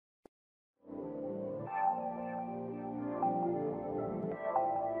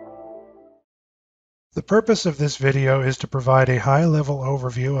The purpose of this video is to provide a high-level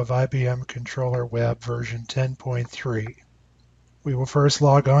overview of IBM Controller Web version 10.3. We will first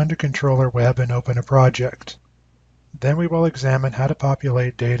log on to Controller Web and open a project. Then we will examine how to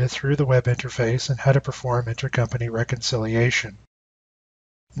populate data through the web interface and how to perform intercompany reconciliation.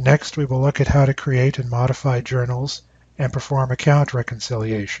 Next, we will look at how to create and modify journals and perform account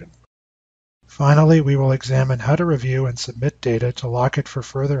reconciliation. Finally, we will examine how to review and submit data to lock it for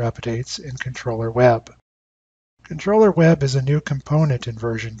further updates in Controller Web. Controller Web is a new component in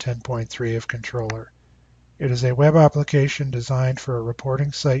version 10.3 of Controller. It is a web application designed for a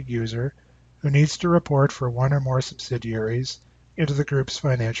reporting site user who needs to report for one or more subsidiaries into the group's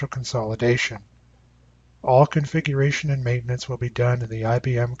financial consolidation. All configuration and maintenance will be done in the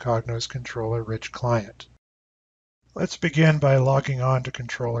IBM Cognos Controller rich client. Let's begin by logging on to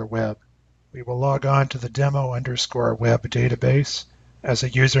Controller Web. We will log on to the demo_web database as a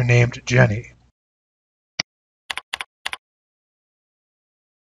user named Jenny.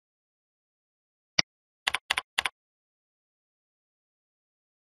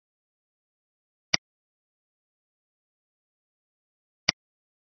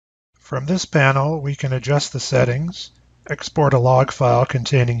 From this panel, we can adjust the settings, export a log file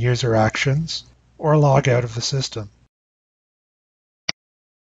containing user actions, or log out of the system.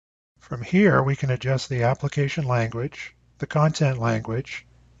 From here, we can adjust the application language, the content language,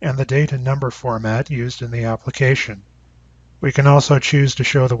 and the date and number format used in the application. We can also choose to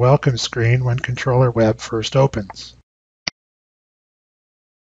show the welcome screen when Controller Web first opens.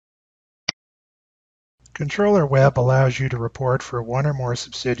 Controller Web allows you to report for one or more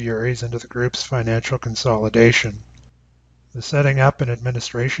subsidiaries into the group's financial consolidation. The setting up and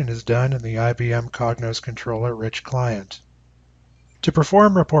administration is done in the IBM Cognos Controller rich client. To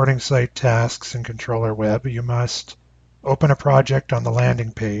perform reporting site tasks in Controller Web, you must open a project on the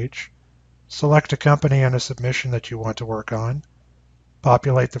landing page, select a company and a submission that you want to work on,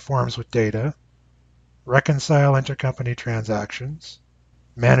 populate the forms with data, reconcile intercompany transactions,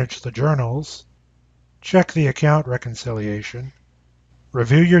 manage the journals, check the account reconciliation,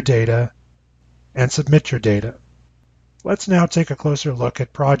 review your data, and submit your data. Let's now take a closer look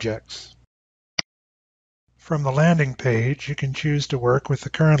at projects. From the landing page, you can choose to work with the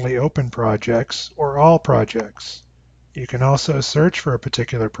currently open projects or all projects. You can also search for a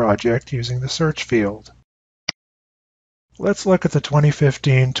particular project using the search field. Let's look at the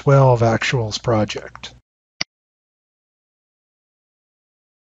 2015-12 Actuals project.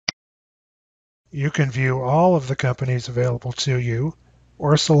 You can view all of the companies available to you,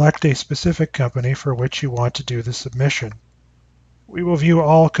 or select a specific company for which you want to do the submission. We will view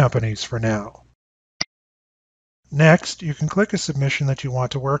all companies for now. Next, you can click a submission that you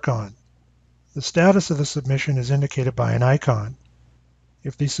want to work on. The status of the submission is indicated by an icon.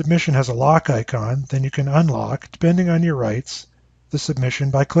 If the submission has a lock icon, then you can unlock, depending on your rights, the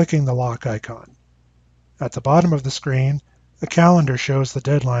submission by clicking the lock icon. At the bottom of the screen, a calendar shows the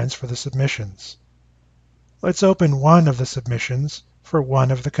deadlines for the submissions. Let's open one of the submissions for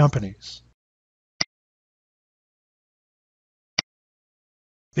one of the companies.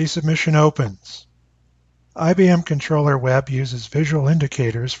 The submission opens. IBM Controller Web uses visual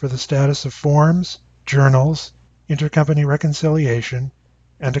indicators for the status of forms, journals, intercompany reconciliation,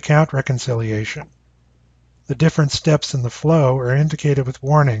 and account reconciliation. The different steps in the flow are indicated with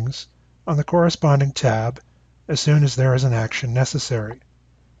warnings on the corresponding tab as soon as there is an action necessary.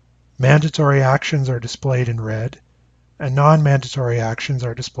 Mandatory actions are displayed in red, and non-mandatory actions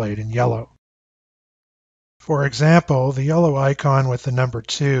are displayed in yellow. For example, the yellow icon with the number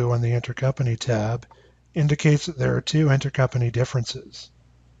 2 on the Intercompany tab indicates that there are two intercompany differences.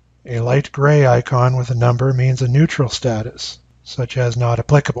 A light gray icon with a number means a neutral status, such as not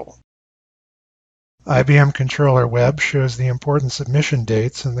applicable. IBM Controller Web shows the important submission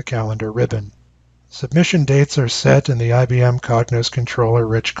dates in the calendar ribbon. Submission dates are set in the IBM Cognos Controller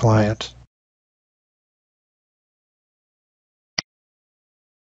rich client.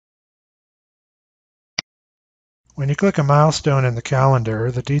 When you click a milestone in the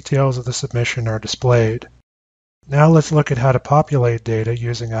calendar, the details of the submission are displayed. Now let's look at how to populate data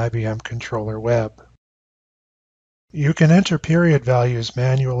using IBM Controller Web. You can enter period values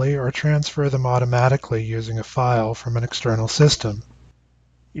manually or transfer them automatically using a file from an external system.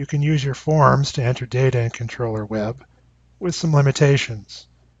 You can use your forms to enter data in Controller Web, with some limitations.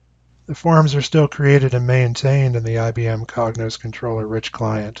 The forms are still created and maintained in the IBM Cognos Controller rich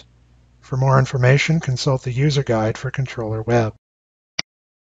client. For more information, consult the user guide for Controller Web.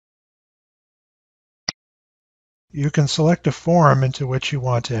 You can select a form into which you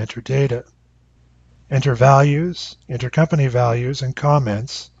want to enter data. Enter values, intercompany values, and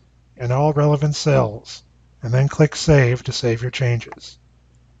comments, in all relevant cells, and then click Save to save your changes.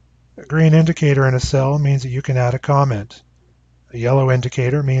 A green indicator in a cell means that you can add a comment. A yellow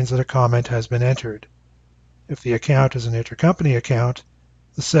indicator means that a comment has been entered. If the account is an intercompany account,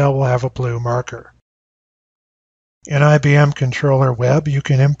 the cell will have a blue marker. In IBM Controller Web, you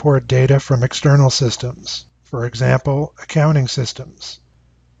can import data from external systems, for example, accounting systems.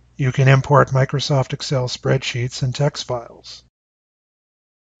 You can import Microsoft Excel spreadsheets and text files.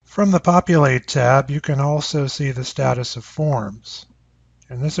 From the Populate tab, you can also see the status of forms.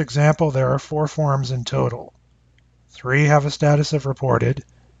 In this example, there are 4 forms in total. 3 have a status of reported,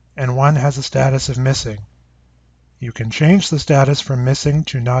 and 1 has a status of missing. You can change the status from missing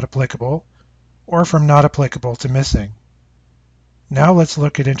to not applicable, or from not applicable to missing. Now let's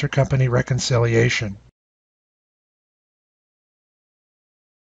look at Intercompany Reconciliation.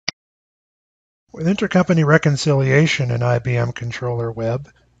 With Intercompany Reconciliation in IBM Controller Web,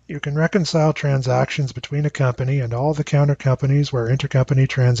 you can reconcile transactions between a company and all the counter companies where intercompany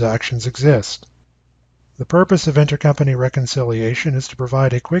transactions exist. The purpose of intercompany reconciliation is to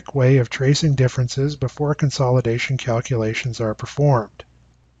provide a quick way of tracing differences before consolidation calculations are performed.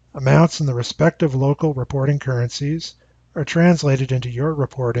 Amounts in the respective local reporting currencies are translated into your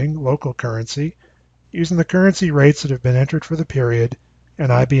reporting local currency using the currency rates that have been entered for the period in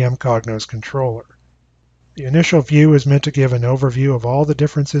IBM Cognos Controller. The initial view is meant to give an overview of all the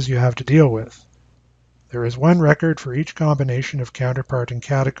differences you have to deal with. There is one record for each combination of counterpart and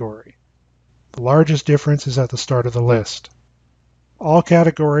category. The largest difference is at the start of the list. All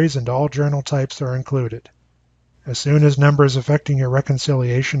categories and all journal types are included. As soon as numbers affecting your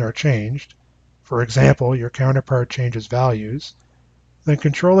reconciliation are changed, for example, your counterpart changes values, then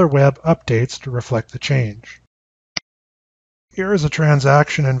Controller Web updates to reflect the change. Here is a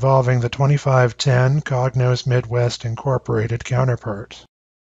transaction involving the 2510 Cognos Midwest Incorporated counterpart.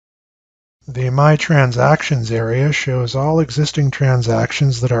 The My Transactions area shows all existing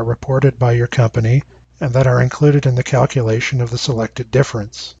transactions that are reported by your company and that are included in the calculation of the selected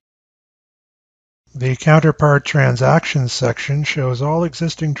difference. The Counterpart Transactions section shows all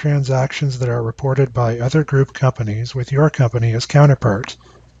existing transactions that are reported by other group companies with your company as counterpart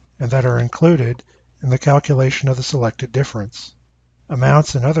and that are included in the calculation of the selected difference.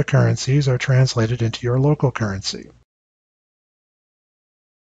 Amounts in other currencies are translated into your local currency.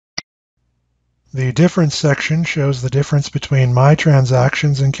 The Difference section shows the difference between My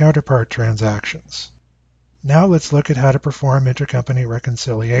Transactions and Counterpart Transactions. Now let's look at how to perform intercompany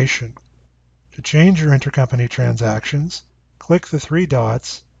reconciliation. To change your intercompany transactions, click the 3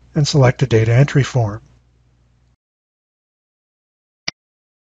 dots and select a data entry form.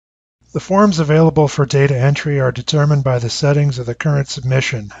 The forms available for data entry are determined by the settings of the current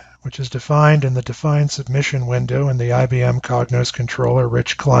submission, which is defined in the Define Submission window in the IBM Cognos Controller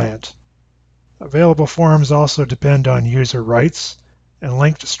Rich Client. Available forms also depend on user rights and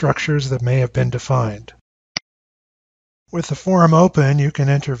linked structures that may have been defined. With the form open, you can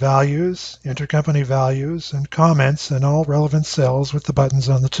enter values, intercompany values, and comments in all relevant cells with the buttons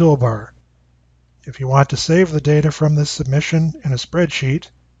on the toolbar. If you want to save the data from this submission in a spreadsheet,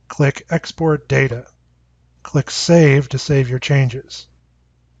 click Export Data. Click Save to save your changes.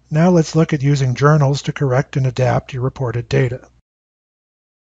 Now let's look at using journals to correct and adapt your reported data.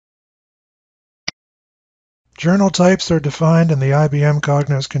 Journal types are defined in the IBM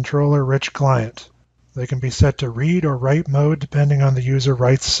Cognos Controller Rich Client. They can be set to read or write mode depending on the user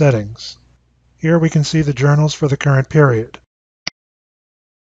rights settings. Here we can see the journals for the current period.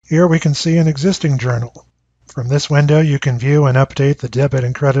 Here we can see an existing journal. From this window you can view and update the debit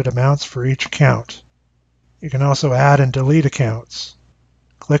and credit amounts for each account. You can also add and delete accounts.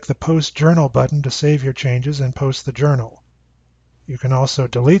 Click the Post Journal button to save your changes and post the journal. You can also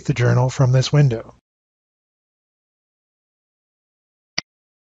delete the journal from this window.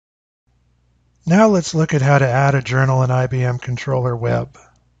 Now let's look at how to add a journal in IBM Controller Web.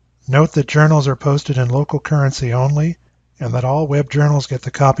 Note that journals are posted in local currency only, and that all web journals get the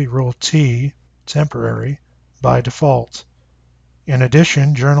copy rule T, temporary, by default. In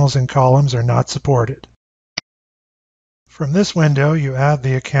addition, journals in columns are not supported. From this window, you add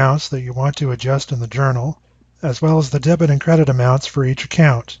the accounts that you want to adjust in the journal, as well as the debit and credit amounts for each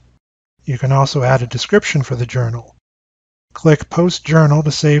account. You can also add a description for the journal. Click Post Journal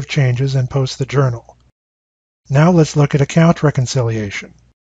to save changes and post the journal. Now let's look at account reconciliation.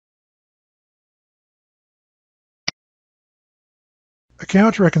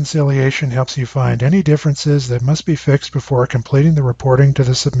 Account reconciliation helps you find any differences that must be fixed before completing the reporting to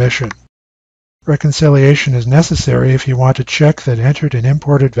the submission. Reconciliation is necessary if you want to check that entered and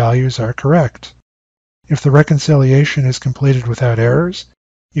imported values are correct. If the reconciliation is completed without errors,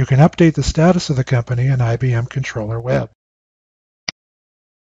 You can update the status of the company in IBM Controller Web.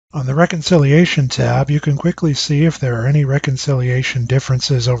 On the Reconciliation tab, you can quickly see if there are any reconciliation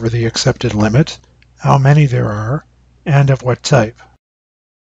differences over the accepted limit, how many there are, and of what type.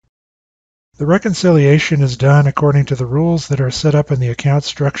 The reconciliation is done according to the rules that are set up in the account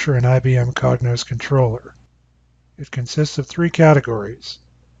structure in IBM Cognos Controller. It consists of three categories: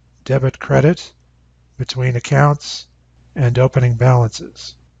 debit credit, between accounts, and opening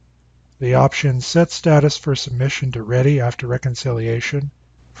balances. The option Set Status for Submission to Ready after Reconciliation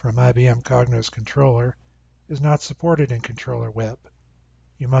from IBM Cognos Controller is not supported in Controller Web.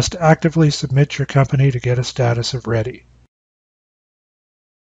 You must actively submit your company to get a status of Ready.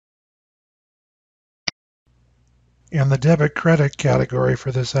 In the debit credit category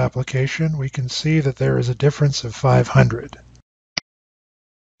for this application, we can see that there is a difference of 500.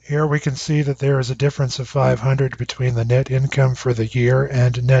 Here we can see that there is a difference of 500 between the net income for the year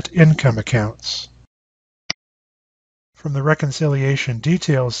and net income accounts. From the Reconciliation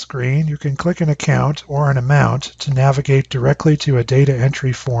Details screen, you can click an account or an amount to navigate directly to a data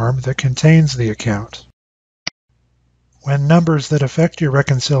entry form that contains the account. When numbers that affect your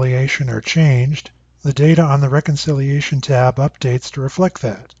reconciliation are changed, the data on the Reconciliation tab updates to reflect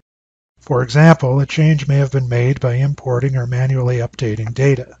that. For example, a change may have been made by importing or manually updating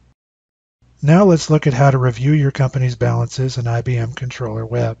data. Now let's look at how to review your company's balances in IBM Controller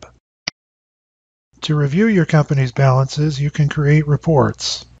Web. To review your company's balances, you can create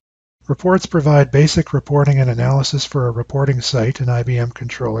reports. Reports provide basic reporting and analysis for a reporting site in IBM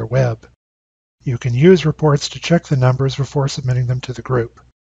Controller Web. You can use reports to check the numbers before submitting them to the group.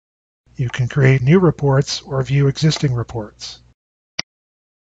 You can create new reports or view existing reports.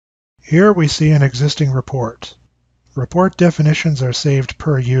 Here we see an existing report. Report definitions are saved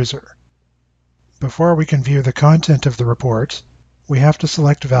per user. Before we can view the content of the report, we have to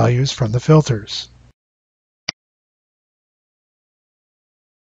select values from the filters.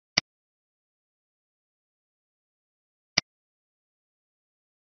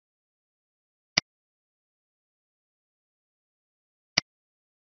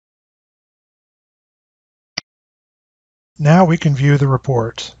 Now we can view the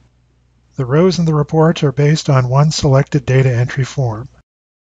report. The rows in the report are based on one selected data entry form.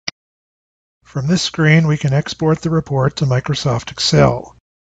 From this screen, we can export the report to Microsoft Excel.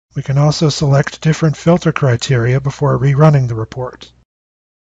 We can also select different filter criteria before rerunning the report.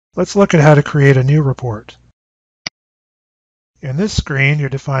 Let's look at how to create a new report. In this screen, you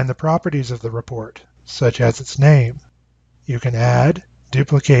define the properties of the report, such as its name. You can add,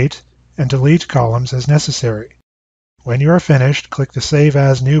 duplicate, and delete columns as necessary. When you are finished, click the Save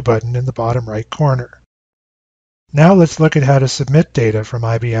As New button in the bottom right corner. Now let's look at how to submit data from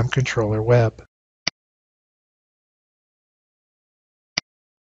IBM Controller Web.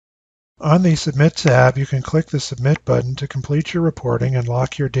 On the Submit tab, you can click the Submit button to complete your reporting and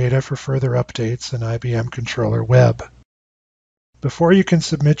lock your data for further updates in IBM Controller Web. Before you can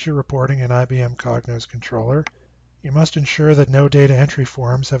submit your reporting in IBM Cognos Controller, you must ensure that no data entry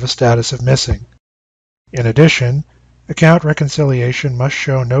forms have a status of missing. In addition, account reconciliation must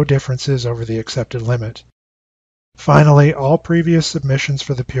show no differences over the accepted limit. Finally, all previous submissions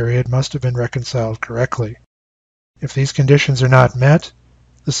for the period must have been reconciled correctly. If these conditions are not met,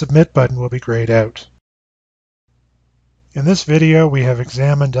 the Submit button will be grayed out. In this video, we have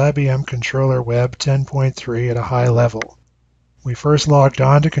examined IBM Controller Web 10.3 at a high level. We first logged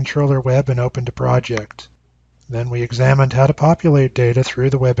on to Controller Web and opened a project. Then we examined how to populate data through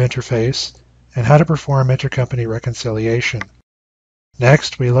the web interface and how to perform intercompany reconciliation.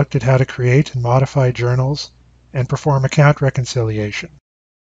 Next, we looked at how to create and modify journals and perform account reconciliation.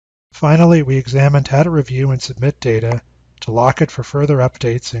 Finally, we examined how to review and submit data to lock it for further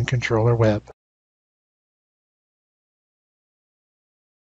updates in Controller Web.